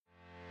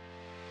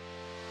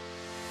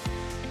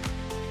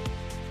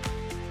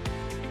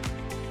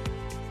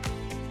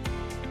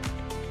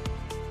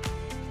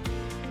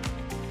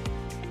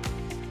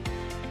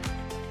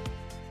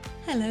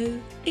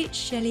Hello, it's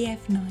Shelley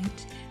F.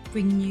 Knight,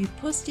 bringing you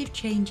Positive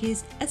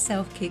Changes, a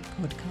Self-Kick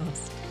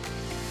podcast.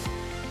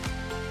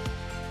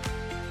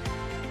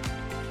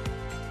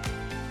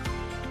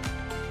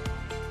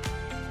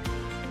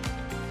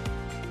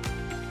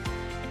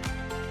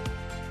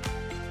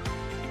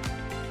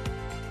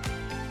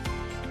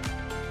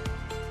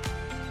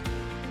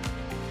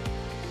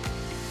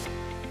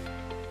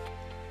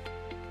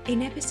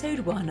 In episode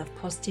 1 of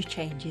Positive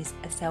Changes,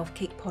 a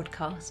Self-Kick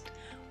podcast,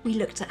 we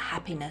looked at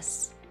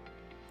happiness.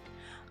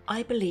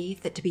 I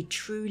believe that to be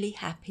truly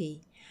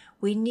happy,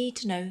 we need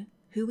to know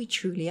who we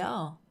truly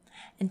are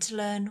and to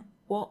learn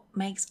what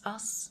makes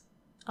us,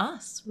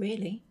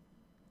 really.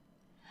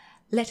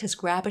 Let us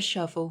grab a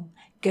shovel,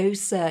 go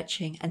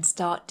searching and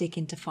start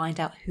digging to find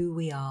out who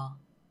we are.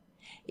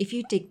 If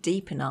you dig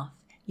deep enough,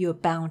 you are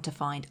bound to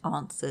find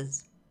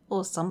answers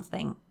or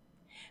something.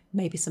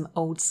 Maybe some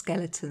old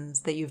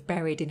skeletons that you've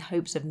buried in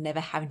hopes of never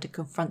having to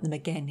confront them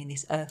again in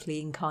this earthly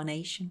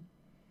incarnation.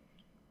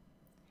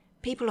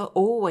 People are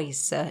always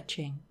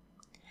searching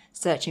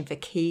for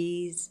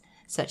keys,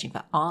 searching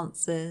for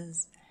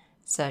answers,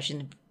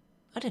 searching,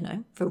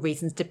 for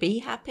reasons to be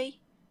happy,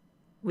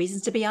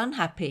 reasons to be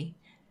unhappy,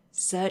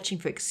 searching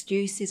for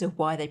excuses of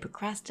why they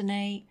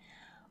procrastinate,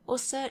 or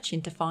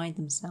searching to find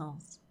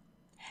themselves.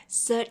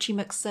 Searchy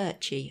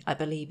McSearchy, I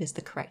believe, is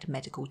the correct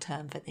medical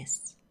term for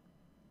this.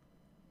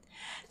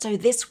 So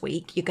this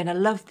week, you're going to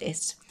love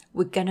this.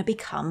 We're going to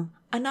become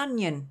an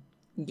onion.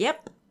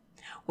 Yep.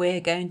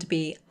 We're going to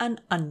be an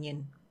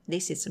onion.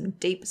 This is some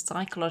deep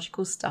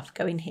psychological stuff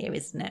going here,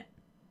 isn't it?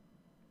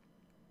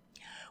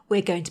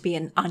 We're going to be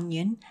an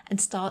onion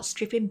and start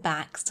stripping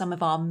back some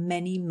of our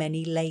many,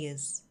 many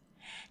layers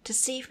to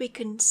see if we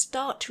can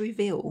start to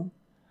reveal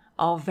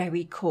our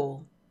very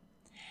core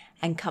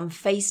and come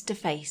face to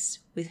face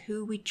with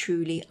who we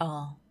truly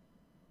are.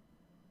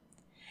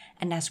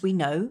 And as we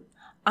know,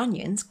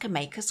 onions can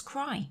make us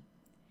cry.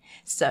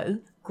 So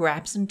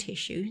grab some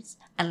tissues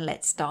and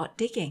let's start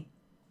digging.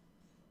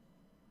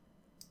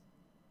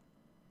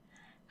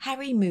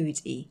 Harry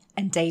Moody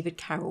and David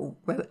Carroll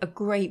wrote a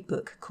great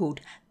book called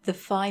The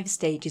 5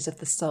 Stages of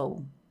the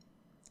Soul.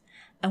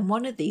 And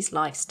one of these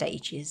life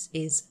stages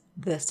is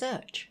the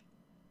search.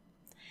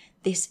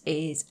 This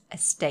is a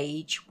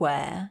stage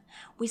where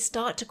we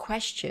start to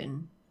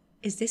question,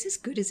 is this as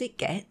good as it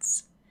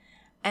gets?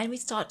 And we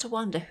start to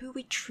wonder who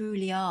we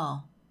truly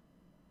are.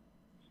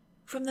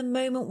 From the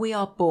moment we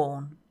are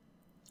born,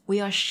 we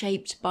are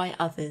shaped by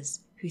others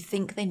who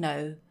think they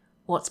know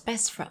what's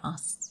best for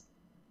us.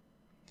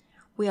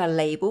 We are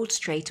labelled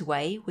straight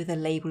away with a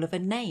label of a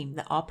name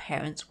that our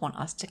parents want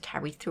us to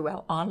carry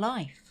throughout our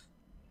life.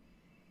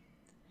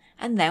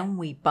 And then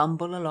we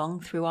bumble along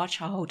through our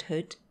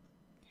childhood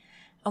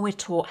and we're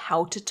taught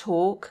how to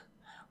talk,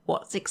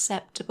 what's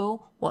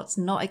acceptable, what's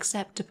not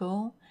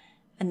acceptable.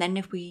 And then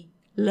if we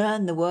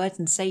learn the words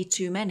and say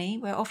too many,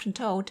 we're often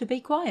told to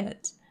be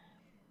quiet.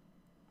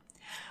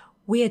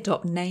 We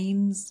adopt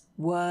names,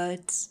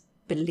 words,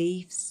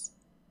 beliefs,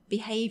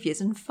 behaviours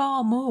and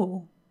far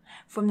more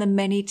from the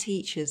many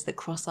teachers that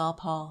cross our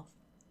path.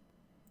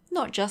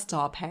 Not just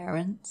our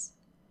parents.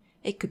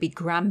 It could be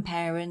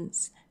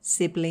grandparents,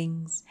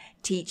 siblings,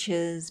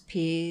 teachers,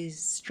 peers,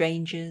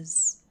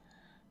 strangers,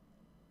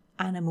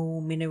 animal,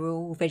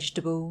 mineral,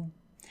 vegetable.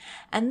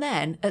 And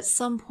then at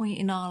some point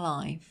in our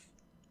life,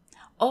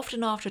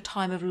 often after a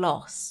time of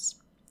loss,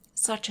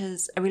 such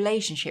as a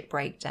relationship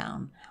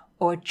breakdown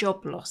or a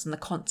job loss and the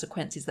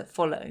consequences that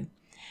follow,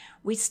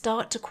 we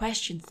start to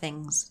question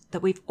things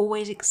that we've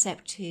always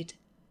accepted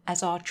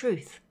as our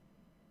truth,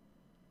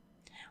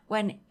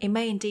 when it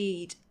may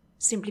indeed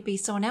simply be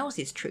someone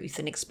else's truth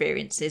and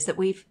experiences that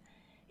we've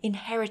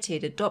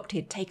inherited,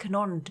 adopted, taken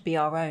on to be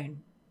our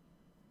own.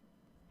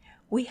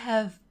 We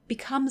have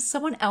become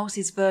someone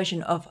else's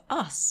version of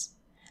us,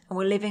 and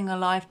we're living a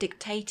life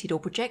dictated or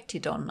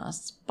projected on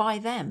us by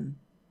them.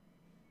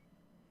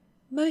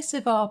 Most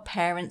of our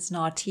parents and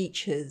our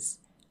teachers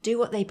do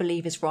what they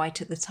believe is right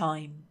at the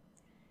time,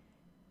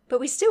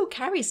 but we still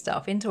carry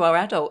stuff into our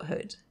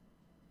adulthood.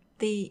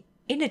 The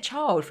inner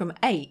child from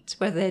 8,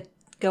 whether they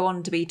go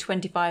on to be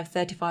 25,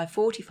 35,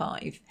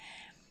 45,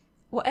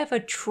 whatever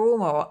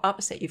trauma or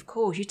upset you've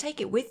caused, you take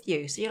it with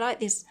you. So you're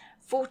like this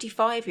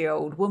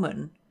 45-year-old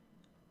woman,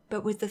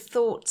 but with the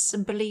thoughts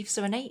and beliefs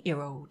of an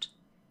 8-year-old.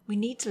 We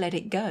need to let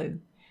it go.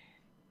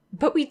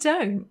 But we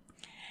don't.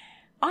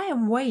 I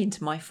am way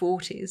into my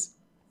 40s,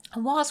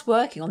 and whilst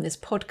working on this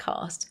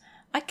podcast,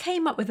 I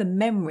came up with a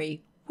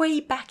memory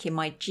way back in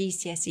my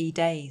GCSE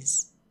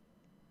days.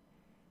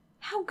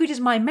 How good is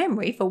my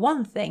memory, for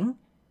one thing?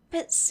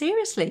 But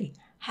seriously,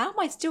 how am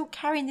I still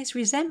carrying this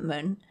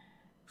resentment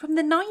from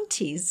the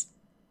 90s?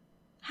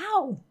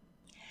 How?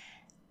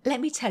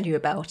 Let me tell you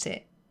about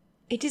it.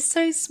 It is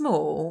so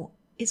small,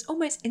 it's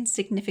almost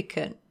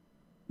insignificant.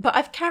 But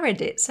I've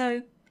carried it,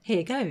 so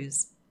here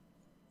goes.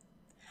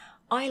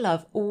 I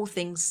love all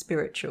things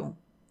spiritual,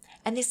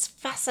 and this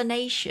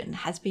fascination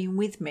has been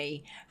with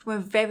me from a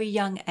very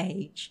young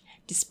age,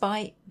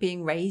 despite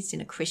being raised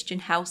in a Christian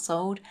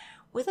household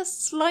with a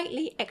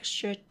slightly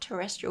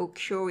extraterrestrial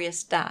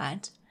curious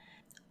dad,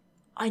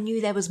 I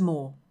knew there was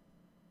more.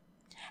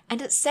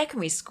 And at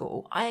secondary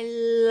school, I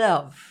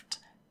loved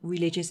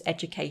religious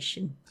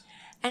education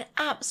and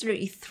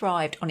absolutely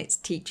thrived on its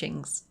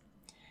teachings.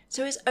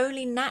 So it was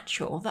only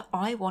natural that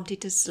I wanted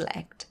to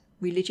select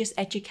religious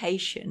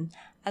education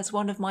as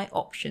one of my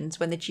options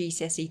when the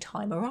GCSE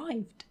time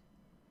arrived.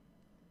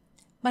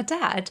 My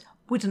dad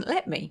wouldn't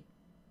let me.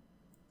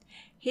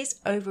 His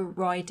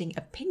overriding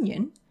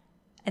opinion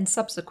and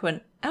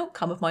subsequent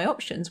outcome of my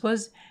options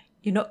was,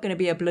 you're not going to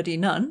be a bloody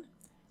nun,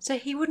 so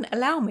he wouldn't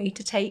allow me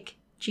to take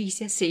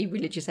GCSE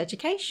religious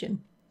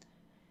education.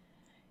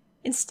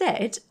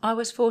 Instead, I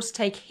was forced to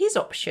take his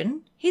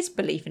option, his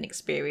belief and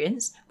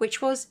experience,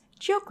 which was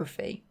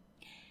geography.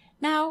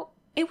 Now,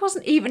 it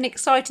wasn't even an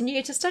exciting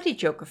year to study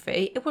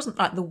geography. It wasn't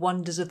like the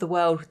wonders of the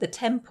world with the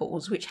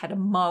temples, which had a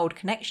mild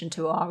connection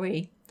to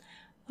RE.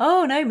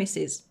 Oh no,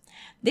 missus.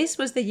 This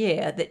was the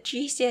year that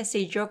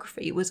GCSE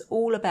geography was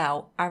all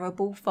about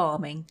arable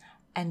farming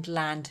and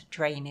land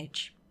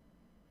drainage.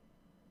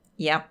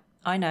 Yeah,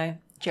 I know.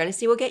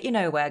 Jealousy will get you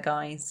nowhere,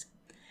 guys.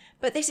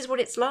 But this is what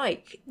it's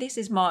like. This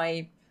is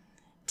my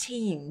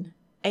teen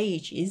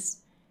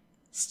ages,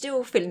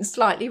 still feeling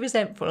slightly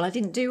resentful I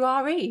didn't do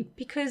RE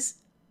because,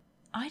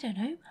 I don't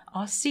know,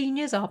 our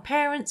seniors, our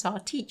parents, our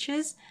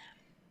teachers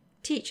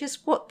teach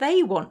us what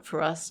they want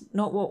for us,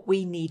 not what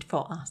we need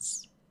for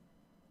us.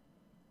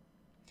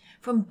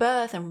 From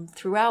birth and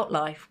throughout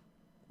life,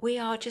 we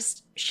are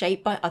just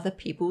shaped by other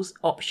people's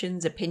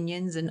options,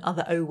 opinions, and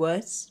other O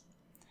words.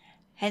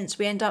 Hence,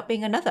 we end up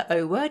being another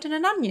O word and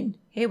an onion.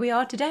 Here we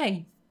are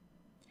today.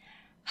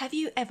 Have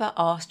you ever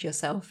asked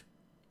yourself,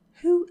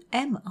 who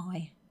am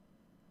I?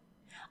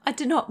 I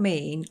do not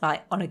mean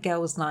like on a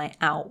girls' night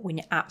out when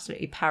you're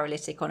absolutely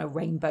paralytic on a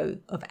rainbow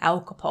of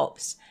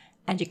Alka-Pops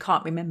and you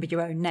can't remember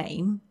your own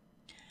name.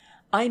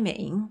 I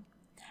mean,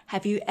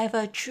 have you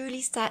ever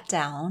truly sat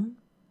down,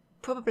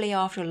 probably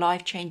after a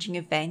life-changing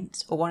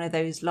event or one of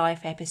those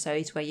life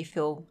episodes where you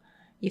feel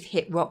you've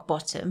hit rock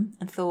bottom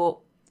and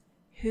thought,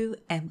 who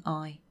am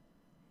I?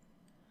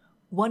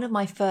 One of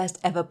my first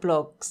ever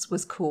blogs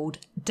was called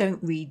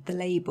Don't Read the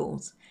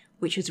Labels,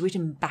 which was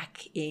written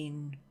back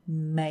in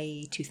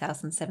May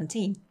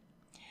 2017.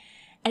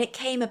 And it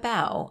came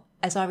about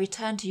as I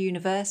returned to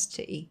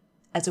university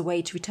as a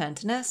way to return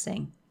to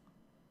nursing.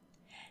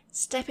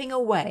 Stepping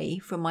away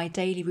from my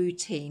daily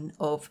routine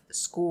of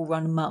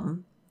school-run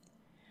mum,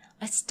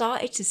 I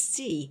started to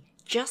see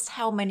just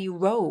how many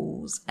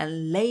roles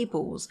and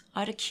labels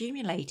I'd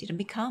accumulated and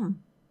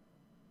become.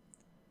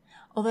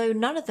 Although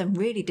none of them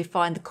really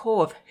define the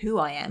core of who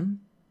I am.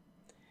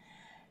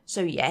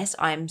 So yes,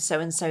 I'm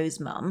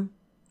so-and-so's mum.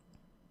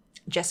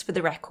 Just for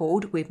the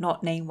record, we've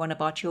not named one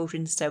of our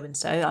children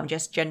so-and-so, I'm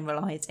just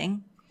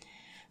generalising.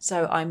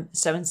 So I'm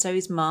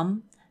so-and-so's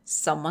mum,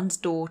 someone's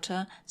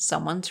daughter,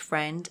 someone's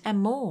friend, and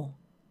more.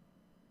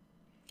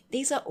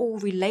 These are all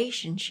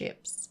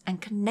relationships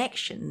and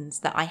connections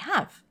that I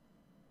have.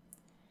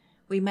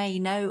 We may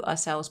know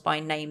ourselves by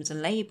names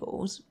and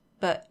labels,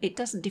 but it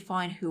doesn't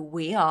define who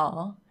we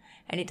are,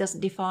 and it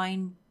doesn't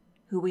define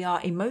who we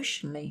are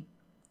emotionally.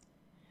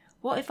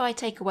 What if I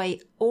take away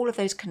all of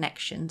those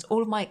connections,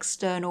 all of my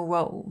external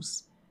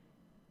roles?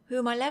 Who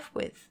am I left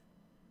with?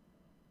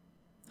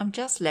 I'm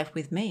just left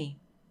with me.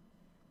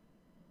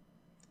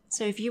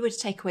 So if you were to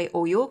take away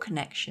all your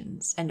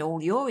connections and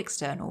all your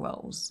external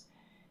roles,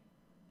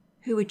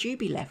 who would you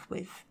be left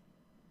with?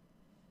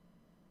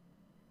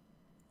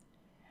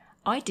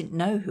 I didn't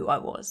know who I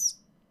was,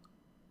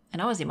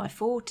 and I was in my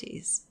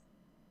 40s.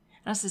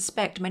 And I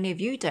suspect many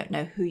of you don't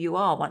know who you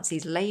are once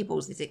these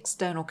labels, these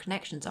external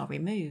connections are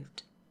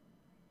removed.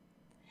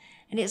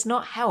 And it's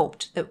not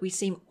helped that we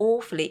seem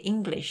awfully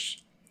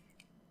English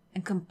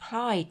and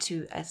comply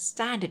to a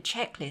standard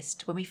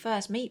checklist when we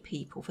first meet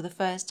people for the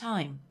first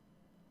time.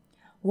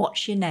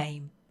 What's your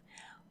name?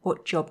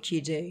 What job do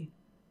you do?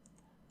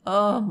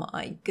 Oh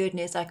my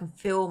goodness, I can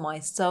feel my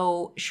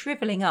soul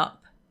shrivelling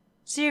up.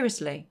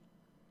 Seriously.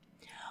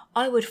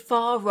 I would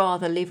far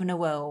rather live in a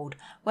world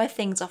where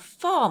things are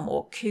far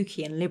more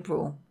kooky and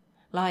liberal.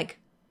 Like,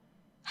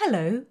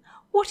 hello,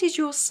 what is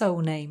your soul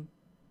name?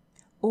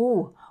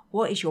 Oh,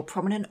 what is your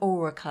prominent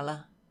aura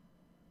colour?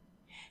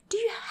 Do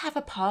you have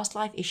a past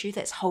life issue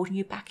that's holding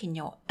you back in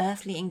your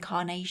earthly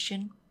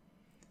incarnation?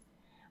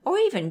 Or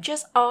even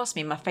just ask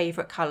me my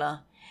favourite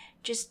colour.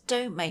 Just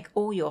don't make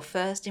all your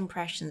first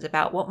impressions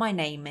about what my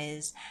name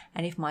is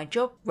and if my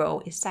job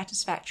role is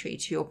satisfactory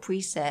to your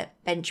preset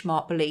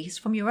benchmark beliefs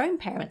from your own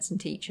parents and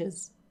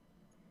teachers.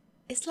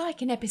 It's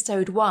like in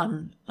episode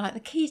 1, like the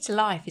key to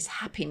life is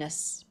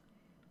happiness.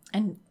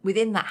 And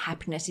within that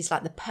happiness is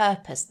like the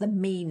purpose, the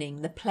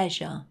meaning, the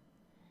pleasure.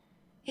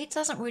 It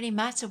doesn't really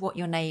matter what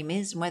your name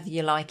is and whether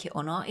you like it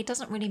or not. It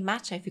doesn't really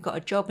matter if you've got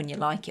a job and you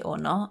like it or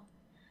not.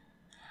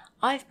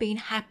 I've been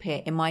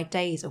happier in my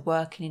days of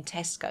working in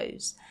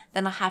Tesco's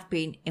than I have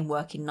been in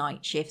working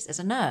night shifts as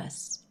a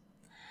nurse.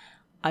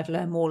 I've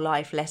learned more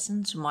life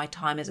lessons from my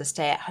time as a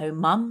stay-at-home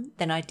mum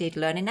than I did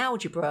learning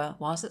algebra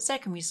whilst at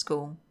secondary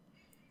school.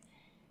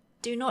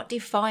 Do not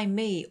define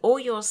me or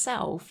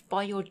yourself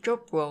by your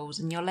job roles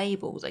and your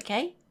labels,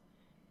 okay?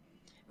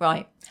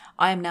 Right,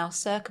 I am now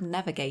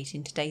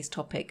circumnavigating today's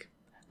topic.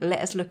 Let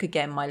us look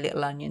again, my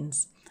little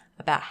onions,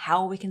 about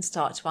how we can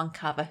start to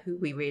uncover who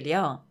we really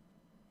are.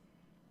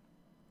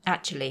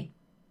 Actually,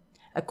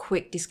 a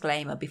quick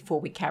disclaimer before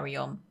we carry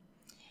on.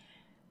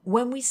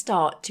 When we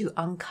start to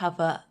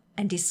uncover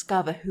and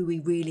discover who we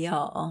really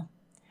are,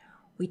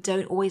 we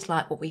don't always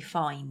like what we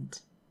find.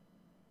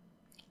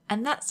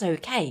 And that's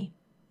okay.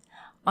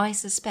 I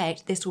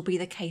suspect this will be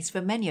the case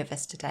for many of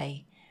us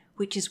today,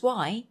 which is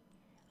why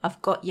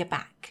I've got your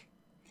back.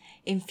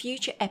 In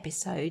future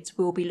episodes,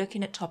 we'll be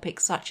looking at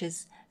topics such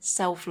as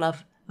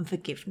self-love and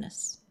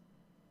forgiveness.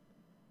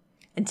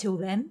 Until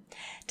then,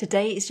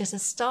 today is just a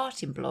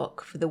starting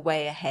block for the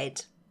way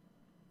ahead.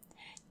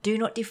 Do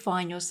not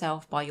define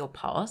yourself by your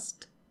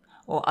past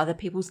or other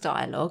people's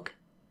dialogue.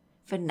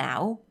 For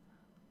now,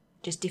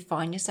 just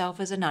define yourself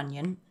as an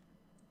onion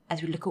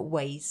as we look at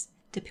ways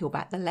to peel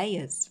back the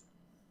layers.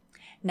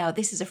 Now,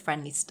 this is a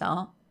friendly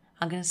start.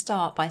 I'm going to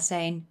start by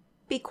saying,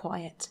 be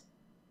quiet.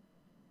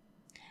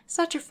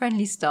 Such a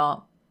friendly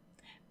start.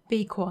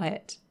 Be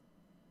quiet.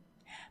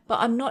 But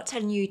I'm not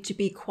telling you to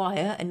be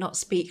quiet and not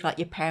speak like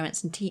your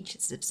parents and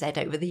teachers have said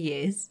over the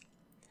years.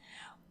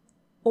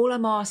 All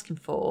I'm asking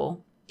for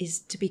is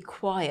to be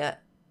quiet,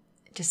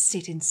 just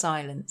sit in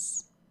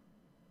silence.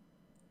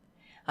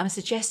 I'm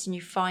suggesting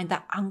you find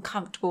that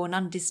uncomfortable and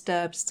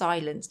undisturbed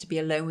silence to be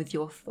alone with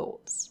your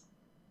thoughts.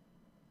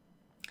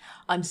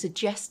 I'm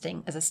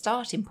suggesting, as a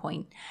starting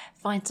point,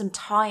 find some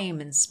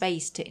time and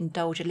space to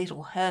indulge a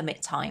little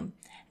hermit time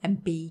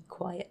and be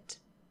quiet.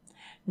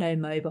 No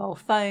mobile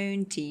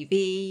phone,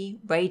 TV,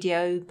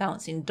 radio,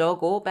 bouncing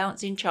dog or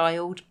bouncing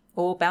child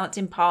or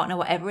bouncing partner,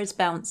 whatever is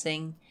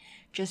bouncing.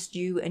 Just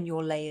you and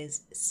your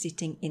layers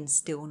sitting in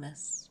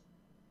stillness.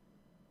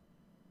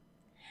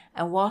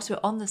 And whilst we're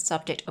on the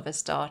subject of a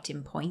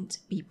starting point,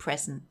 be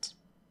present.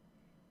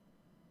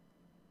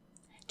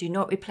 Do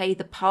not replay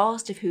the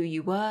past of who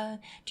you were.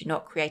 Do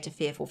not create a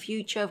fearful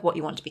future of what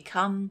you want to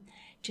become.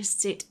 Just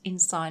sit in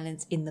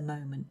silence in the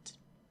moment.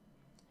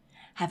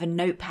 Have a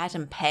notepad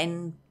and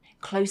pen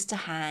close to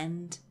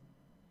hand.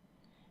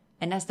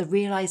 And as the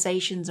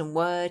realizations and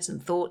words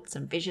and thoughts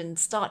and visions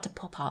start to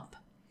pop up,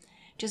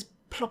 just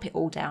plop it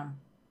all down.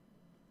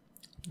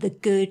 The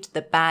good,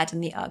 the bad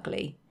and the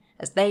ugly.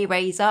 As they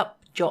raise up,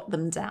 jot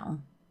them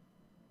down.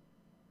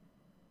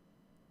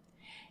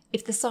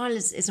 If the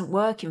silence isn't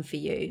working for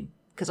you,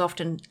 because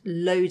often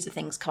loads of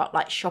things come up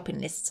like shopping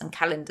lists and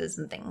calendars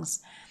and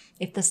things.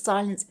 If the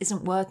silence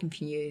isn't working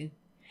for you,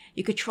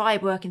 you could try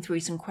working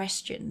through some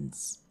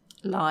questions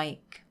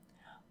like,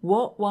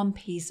 what one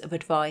piece of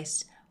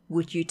advice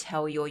would you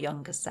tell your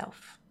younger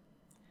self?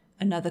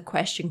 Another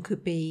question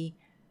could be,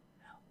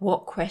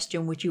 what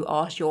question would you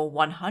ask your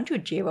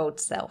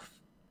 100-year-old self?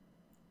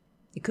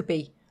 It could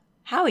be,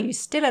 how are you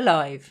still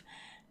alive?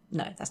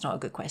 No, that's not a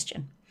good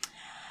question.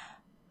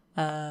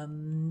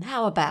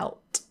 How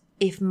about,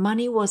 if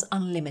money was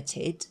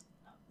unlimited,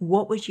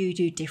 what would you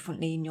do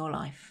differently in your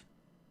life?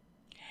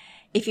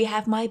 If you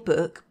have my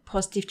book,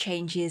 Positive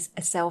Changes,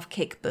 a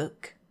Self-Kick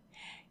book,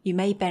 you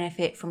may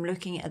benefit from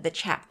looking at the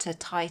chapter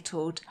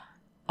titled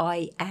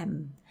I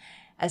Am,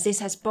 as this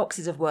has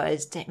boxes of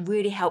words that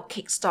really help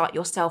kickstart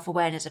your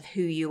self-awareness of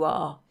who you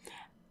are.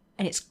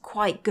 And it's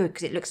quite good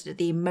because it looks at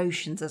the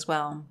emotions as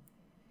well.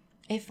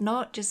 If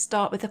not, just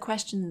start with the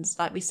questions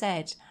like we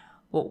said.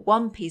 What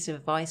one piece of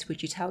advice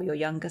would you tell your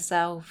younger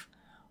self?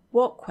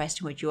 What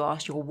question would you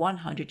ask your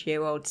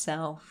 100-year-old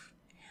self?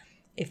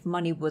 If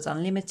money was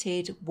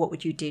unlimited, what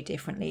would you do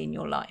differently in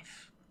your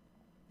life?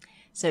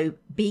 So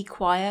be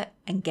quiet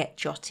and get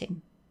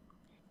jotting.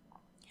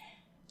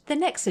 The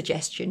next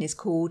suggestion is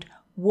called,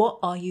 what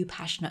are you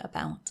passionate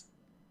about?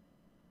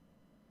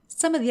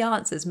 Some of the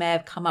answers may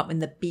have come up in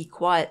the be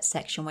quiet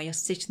section where you're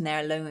sitting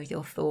there alone with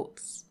your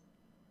thoughts.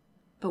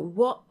 But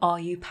what are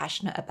you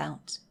passionate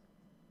about?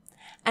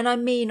 And I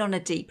mean on a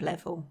deep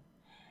level.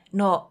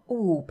 Not,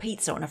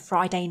 pizza on a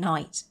Friday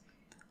night.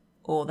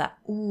 Or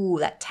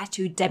that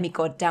tattooed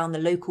demigod down the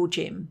local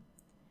gym.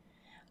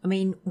 I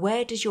mean,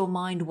 where does your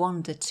mind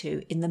wander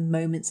to in the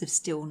moments of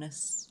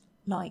stillness?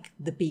 Like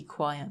the be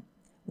quiet.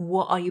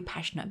 What are you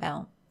passionate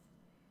about?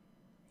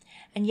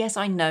 And yes,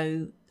 I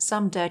know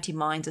some dirty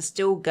minds are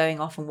still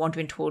going off and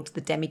wandering towards the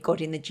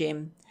demigod in the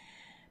gym.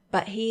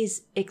 But he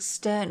is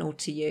external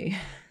to you.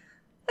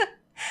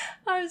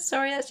 I'm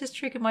sorry, that's just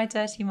triggered my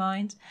dirty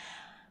mind.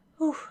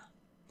 Ooh.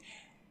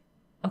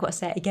 I've got to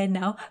say it again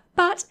now.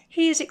 But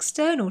he is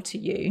external to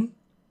you.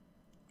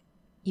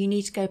 You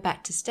need to go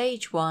back to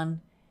stage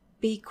one,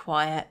 be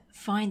quiet,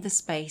 find the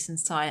space and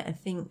silence and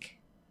think,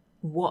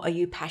 what are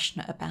you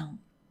passionate about?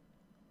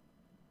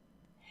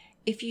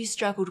 If you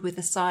struggled with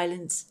the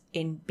silence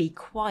in be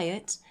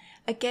quiet,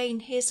 again,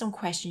 here's some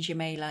questions you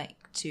may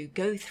like to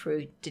go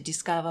through to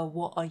discover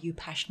what are you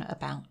passionate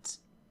about.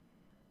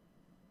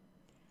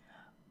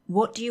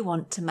 What do you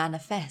want to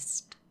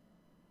manifest?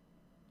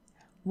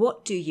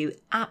 What do you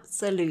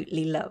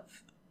absolutely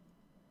love?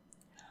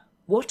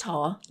 What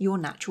are your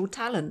natural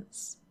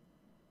talents?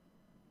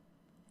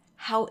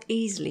 How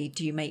easily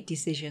do you make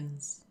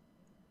decisions?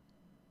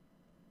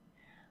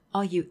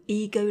 Are you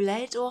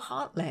ego-led or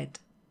heart-led?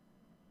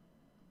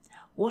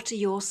 What are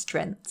your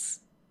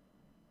strengths?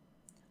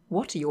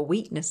 What are your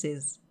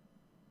weaknesses?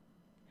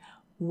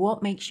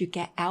 What makes you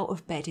get out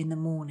of bed in the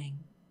morning?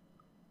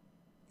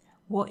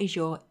 What is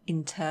your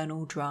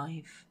internal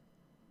drive?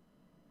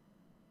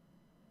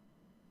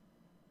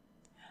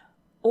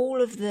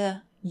 All of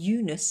the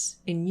you-ness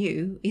in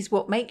you is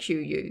what makes you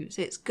you.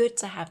 So it's good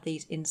to have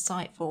these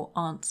insightful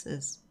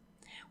answers.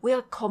 We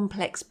are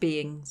complex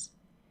beings.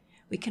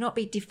 We cannot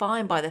be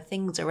defined by the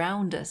things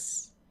around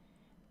us,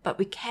 but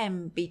we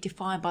can be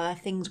defined by the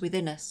things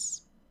within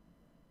us.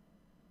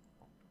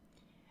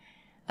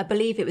 I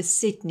believe it was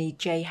Sidney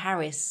J.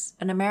 Harris,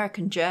 an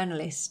American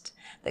journalist,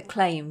 that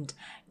claimed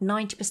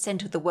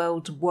 90% of the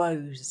world's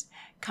woes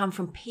come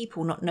from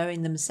people not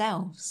knowing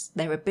themselves,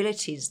 their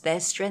abilities, their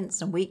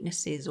strengths and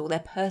weaknesses, or their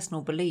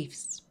personal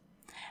beliefs.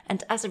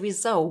 And as a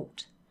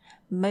result,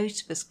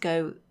 most of us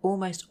go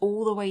almost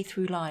all the way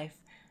through life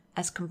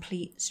as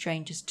complete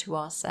strangers to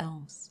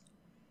ourselves.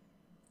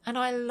 And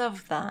I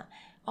love that.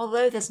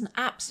 Although there's an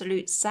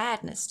absolute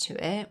sadness to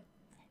it,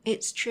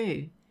 it's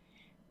true.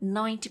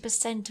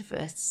 90% of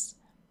us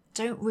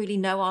don't really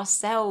know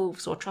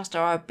ourselves or trust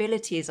our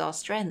abilities, our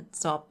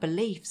strengths, our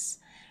beliefs.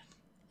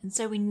 And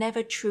so we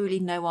never truly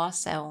know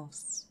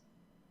ourselves.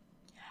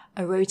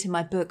 I wrote in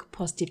my book,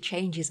 Positive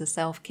Changes, a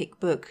self-kick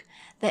book,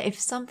 that if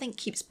something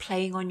keeps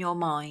playing on your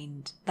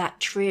mind, that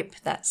trip,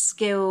 that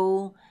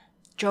skill,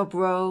 job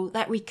role,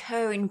 that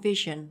recurring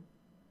vision,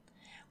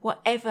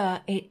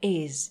 whatever it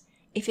is,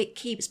 if it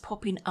keeps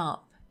popping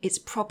up, it's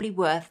probably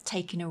worth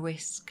taking a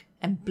risk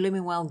and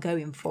blooming well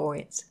going for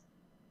it.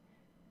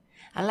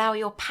 Allow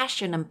your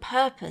passion and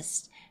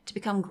purpose to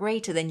become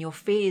greater than your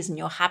fears and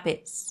your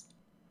habits.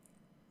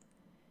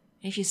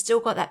 If you've still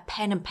got that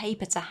pen and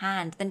paper to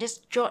hand, then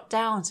just jot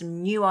down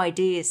some new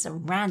ideas,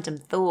 some random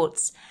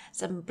thoughts,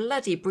 some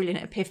bloody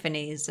brilliant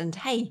epiphanies, and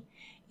hey,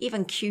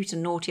 even cute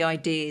and naughty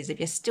ideas if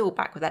you're still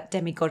back with that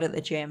demigod at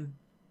the gym.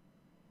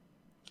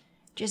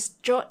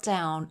 Just jot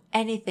down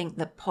anything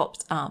that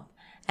pops up,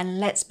 and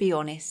let's be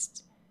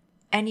honest,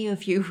 any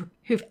of you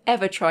who've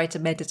ever tried to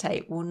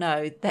meditate will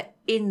know that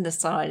in the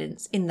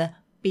silence, in the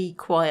be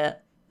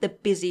quiet, the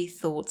busy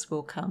thoughts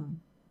will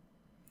come.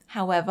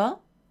 However,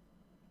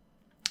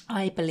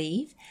 I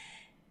believe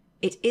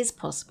it is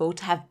possible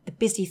to have the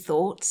busy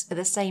thoughts at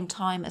the same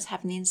time as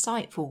having the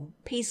insightful,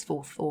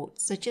 peaceful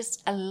thoughts. So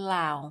just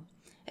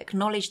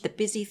acknowledge the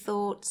busy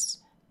thoughts,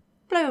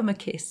 blow them a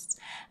kiss,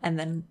 and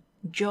then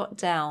jot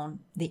down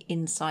the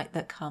insight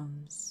that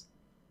comes.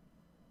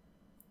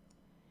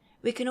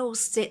 We can all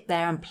sit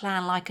there and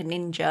plan like a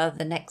ninja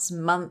the next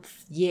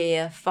month,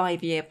 year,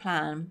 5-year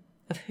plan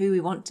of who we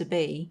want to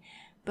be,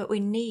 but we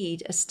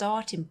need a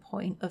starting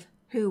point of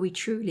who we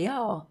truly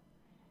are.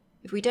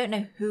 If we don't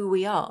know who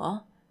we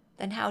are,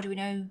 then how do we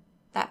know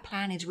that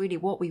plan is really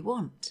what we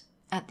want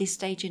at this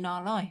stage in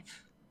our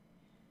life?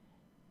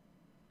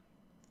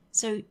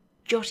 So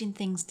jotting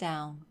things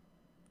down,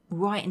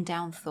 writing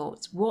down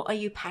thoughts. What are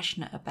you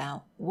passionate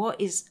about?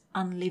 What is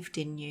unlived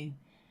in you?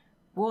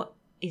 What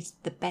is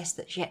the best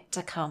that's yet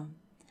to come?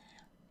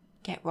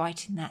 Get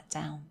writing that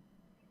down.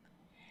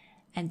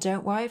 And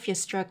don't worry if you're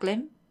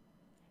struggling,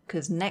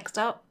 because next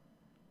up,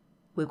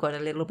 we've got a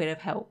little bit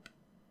of help.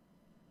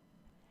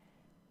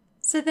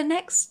 So the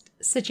next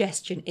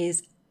suggestion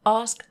is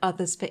ask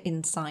others for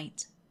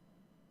insight.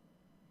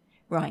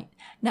 Right,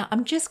 now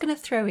I'm just going to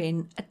throw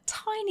in a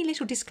tiny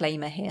little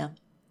disclaimer here,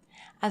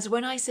 as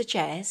when I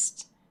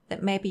suggest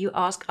that maybe you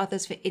ask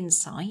others for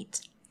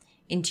insight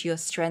into your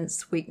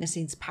strengths,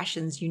 weaknesses,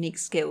 passions, unique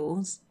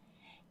skills,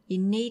 you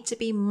need to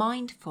be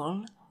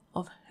mindful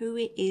of who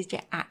it is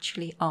you're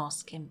actually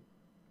asking.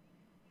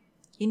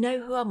 You know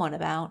who I'm on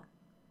about?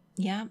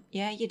 Yeah,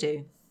 you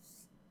do.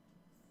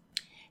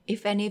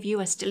 If any of you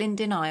are still in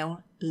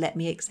denial, let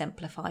me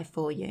exemplify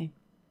for you.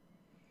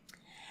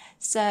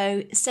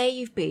 So, say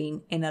you've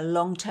been in a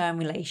long-term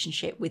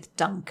relationship with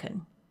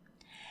Duncan,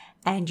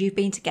 and you've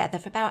been together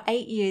for about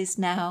 8 years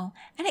now,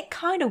 and it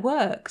kind of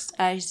works,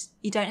 as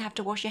you don't have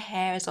to wash your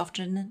hair as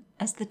often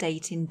as the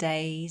dating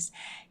days.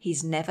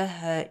 He's never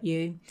hurt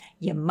you.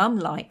 Your mum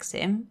likes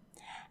him,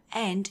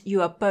 and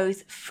you are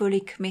both fully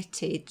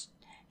committed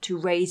to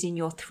raising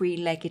your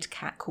 3-legged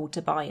cat called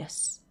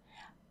Tobias.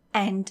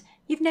 And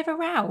you've never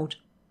rowed.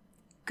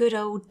 Good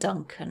old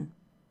Duncan.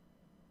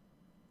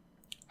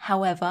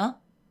 However,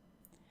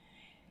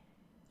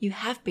 you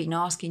have been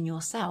asking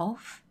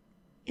yourself,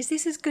 is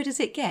this as good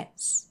as it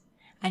gets?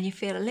 And you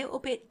feel a little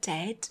bit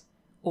dead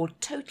or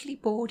totally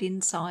bored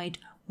inside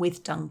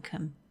with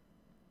Duncan.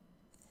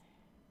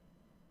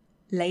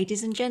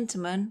 Ladies and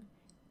gentlemen,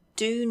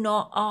 do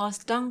not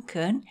ask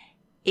Duncan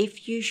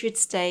if you should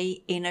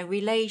stay in a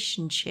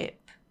relationship.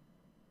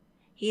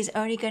 He's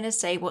only going to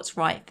say what's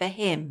right for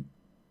him.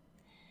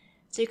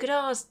 So you could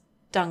ask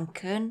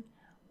Duncan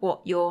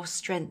what your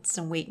strengths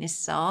and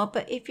weaknesses are,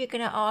 but if you're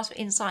going to ask for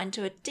insight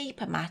into a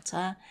deeper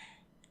matter,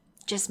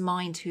 just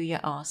mind who you're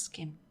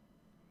asking.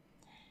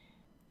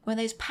 When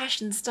those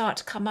passions start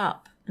to come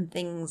up and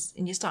things,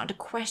 and you're starting to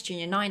question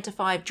your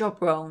 9-to-5 job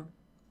role,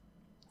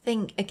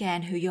 think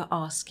again who you're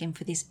asking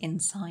for this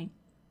insight.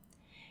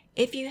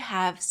 If you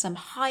have some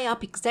high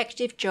up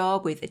executive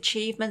job with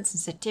achievements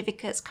and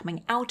certificates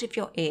coming out of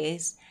your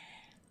ears,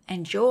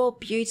 and your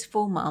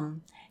beautiful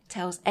mum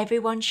tells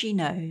everyone she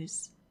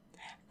knows,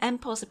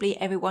 and possibly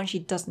everyone she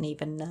doesn't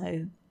even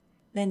know,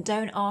 then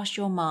don't ask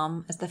your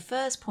mum as the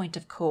first point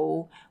of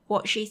call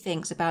what she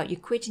thinks about you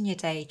quitting your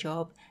day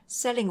job,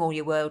 selling all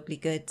your worldly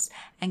goods,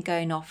 and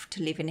going off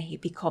to live in a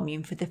hippie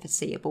commune for the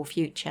foreseeable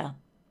future.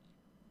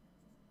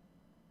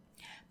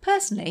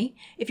 Personally,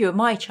 if you were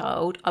my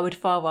child, I would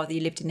far rather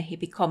you lived in a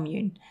hippie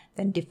commune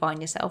than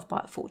define yourself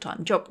by a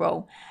full-time job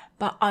role.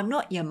 But I'm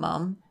not your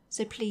mum,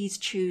 so please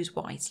choose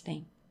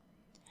wisely.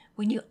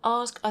 When you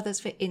ask others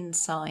for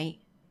insight,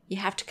 you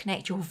have to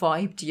connect your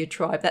vibe to your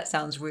tribe. That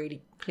sounds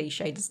really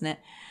cliche, doesn't it?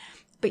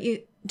 But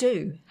you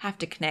do have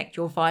to connect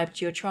your vibe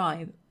to your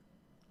tribe.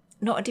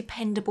 Not a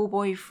dependable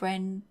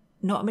boyfriend,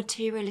 not a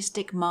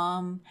materialistic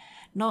mum,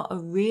 not a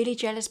really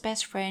jealous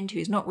best friend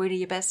who's not really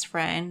your best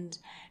friend,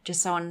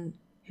 just someone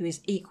who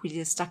is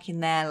equally stuck in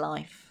their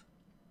life.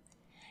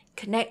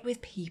 Connect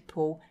with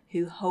people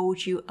who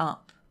hold you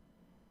up,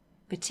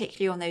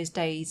 particularly on those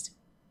days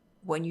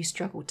when you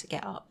struggle to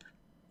get up.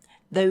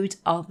 Those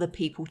are the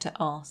people to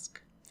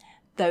ask.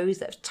 Those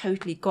that have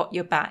totally got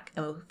your back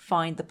and will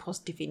find the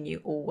positive in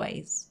you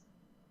always.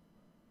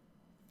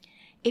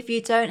 If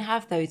you don't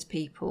have those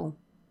people,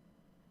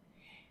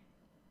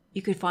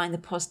 you could find the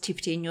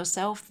positivity in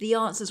yourself. The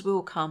answers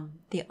will come.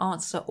 The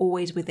answers are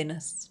always within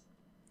us.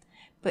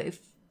 But if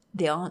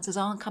the answers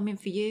aren't coming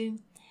for you,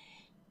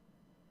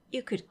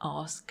 you could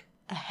ask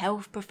a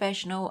health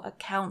professional, a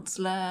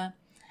counsellor,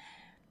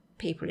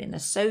 people in a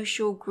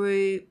social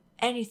group,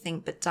 anything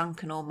but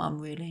Duncan or Mum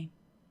really.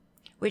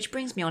 Which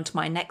brings me on to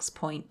my next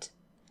point.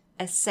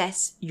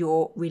 Assess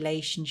your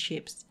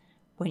relationships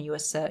when you are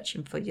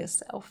searching for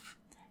yourself.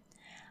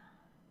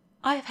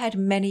 I've had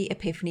many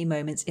epiphany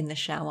moments in the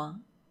shower,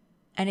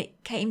 and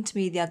it came to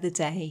me the other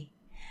day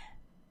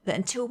that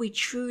until we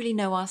truly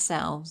know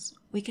ourselves,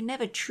 we can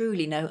never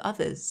truly know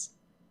others.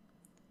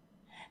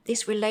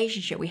 This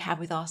relationship we have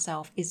with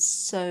ourselves is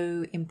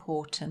so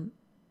important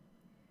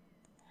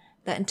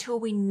that until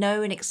we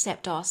know and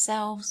accept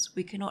ourselves,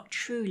 we cannot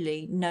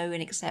truly know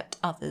and accept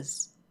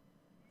others.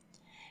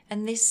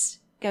 And this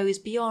goes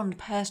beyond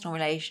personal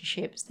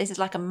relationships. This is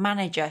like a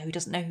manager who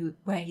doesn't know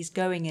where he's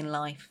going in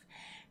life,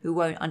 who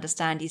won't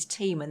understand his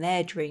team and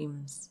their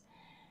dreams.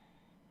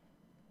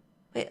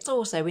 But it's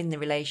also in the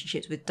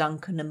relationships with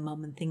Duncan and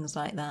Mum and things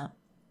like that.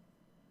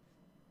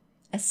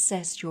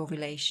 Assess your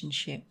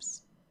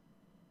relationships.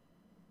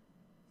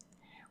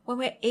 When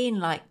we're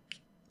in,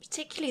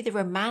 particularly the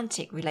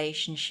romantic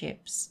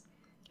relationships,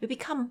 we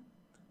become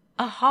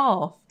a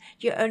half.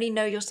 You only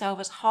know yourself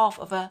as half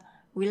of a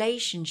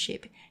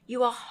relationship.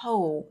 You are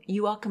whole.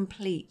 You are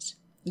complete.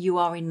 You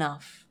are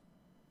enough.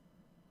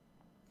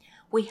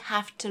 We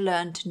have to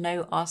learn to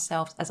know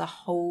ourselves as a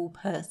whole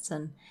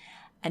person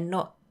and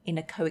not in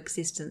a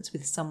coexistence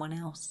with someone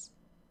else.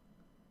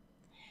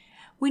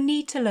 We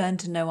need to learn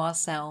to know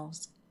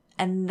ourselves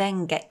and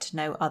then get to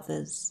know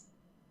others.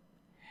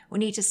 We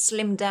need to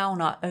slim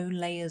down our own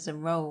layers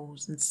and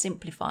roles and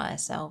simplify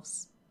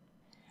ourselves.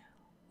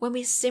 When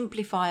we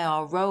simplify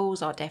our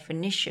roles, our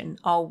definition,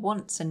 our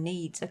wants and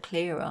needs are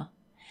clearer.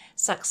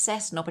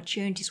 Success and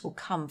opportunities will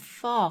come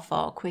far,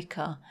 far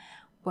quicker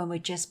when we're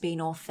just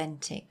being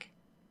authentic.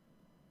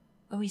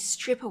 When we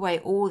strip away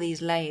all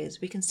these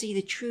layers, we can see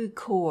the true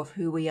core of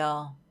who we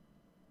are.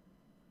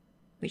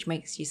 Which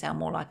makes you sound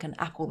more like an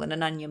apple than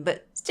an onion,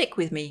 but stick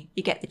with me,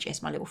 you get the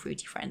gist, my little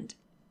fruity friend.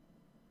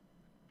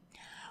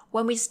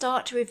 When we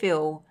start to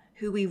reveal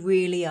who we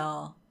really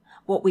are,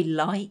 what we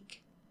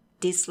like,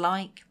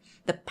 dislike,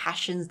 the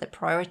passions, the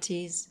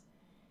priorities,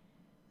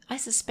 I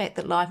suspect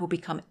that life will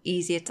become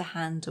easier to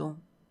handle.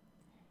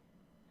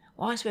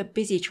 Whilst we're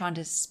busy trying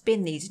to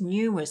spin these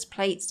numerous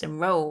plates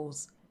and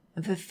roles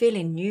and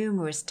fulfilling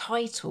numerous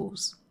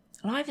titles,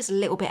 life is a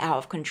little bit out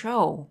of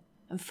control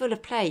and full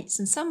of plates,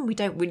 and some we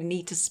don't really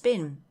need to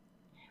spin.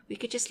 We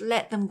could just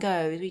let them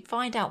go. We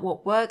find out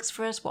what works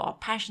for us, what our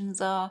passions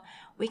are.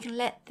 We can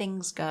let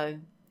things go.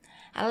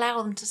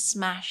 Allow them to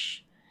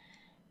smash.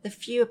 The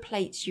fewer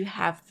plates you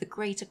have, the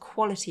greater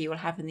quality you will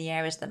have in the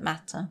areas that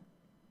matter.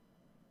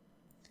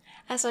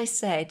 As I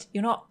said,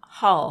 you're not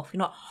half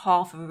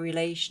of a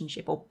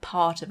relationship or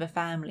part of a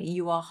family.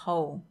 You are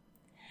whole.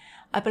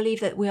 I believe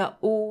that we are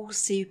all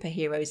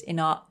superheroes in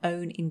our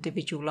own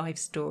individual life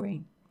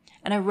story.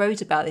 And I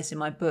wrote about this in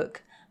my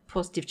book,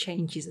 Positive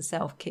Change is a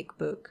Self-Kick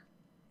Book.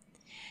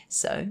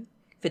 So,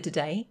 for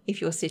today, if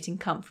you're sitting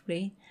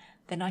comfortably,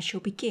 then I shall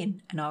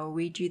begin and I will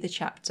read you the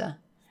chapter,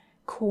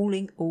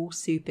 Calling All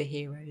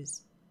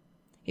Superheroes.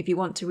 If you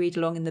want to read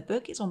along in the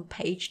book, it's on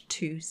page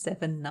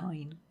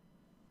 279.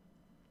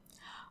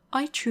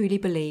 I truly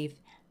believe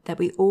that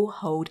we all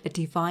hold a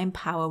divine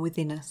power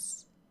within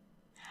us.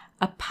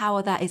 A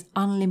power that is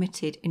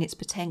unlimited in its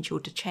potential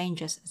to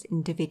change us as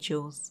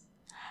individuals,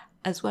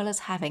 as well as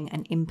having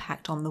an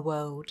impact on the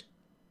world.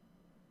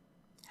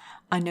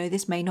 I know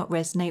this may not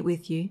resonate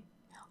with you,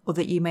 or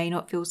that you may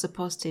not feel so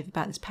positive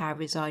about this power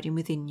residing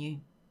within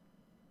you.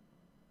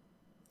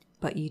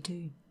 But you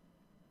do.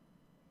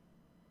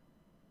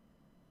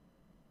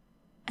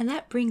 And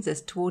that brings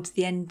us towards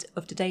the end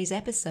of today's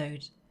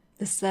episode,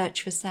 the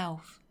search for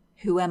self.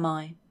 Who am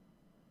I?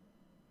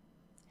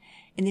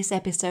 In this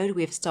episode,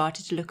 we have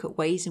started to look at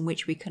ways in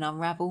which we can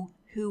unravel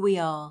who we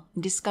are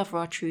and discover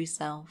our true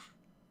self.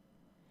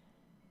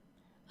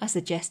 I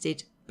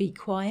suggested be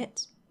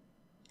quiet.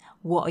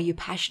 What are you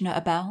passionate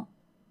about?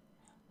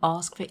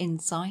 Ask for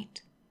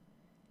insight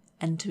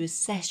and to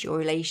assess your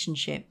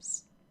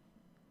relationships.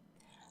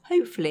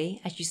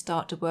 Hopefully, as you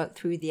start to work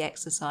through the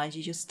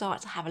exercises, you'll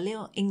start to have a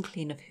little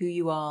inkling of who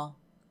you are.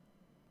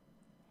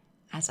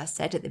 As I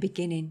said at the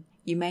beginning,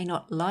 you may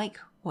not like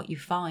what you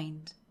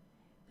find,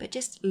 but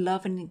just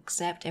love and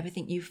accept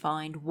everything you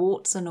find,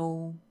 warts and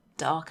all,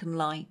 dark and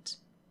light.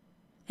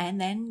 And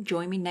then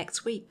join me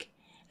next week,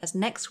 as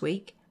next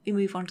week we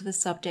move on to the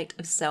subject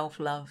of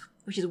self-love,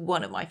 which is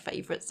one of my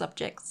favourite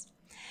subjects.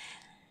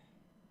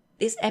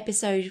 This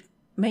episode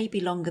may be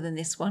longer than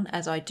this one,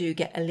 as I do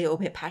get a little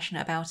bit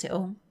passionate about it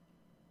all.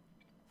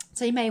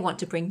 So you may want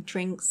to bring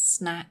drinks,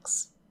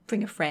 snacks,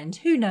 bring a friend,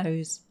 who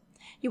knows?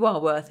 You are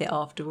worth it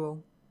after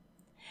all.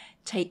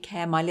 Take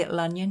care, my little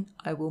onion.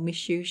 I will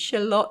miss you,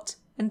 Charlotte.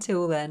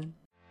 Until then.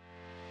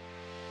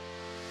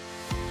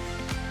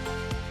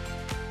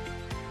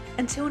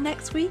 Until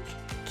next week,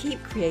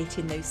 keep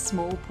creating those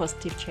small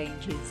positive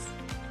changes.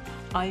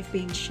 I've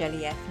been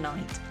Shelley F.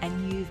 Knight,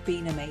 and you've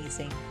been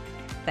amazing.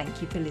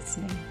 Thank you for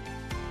listening.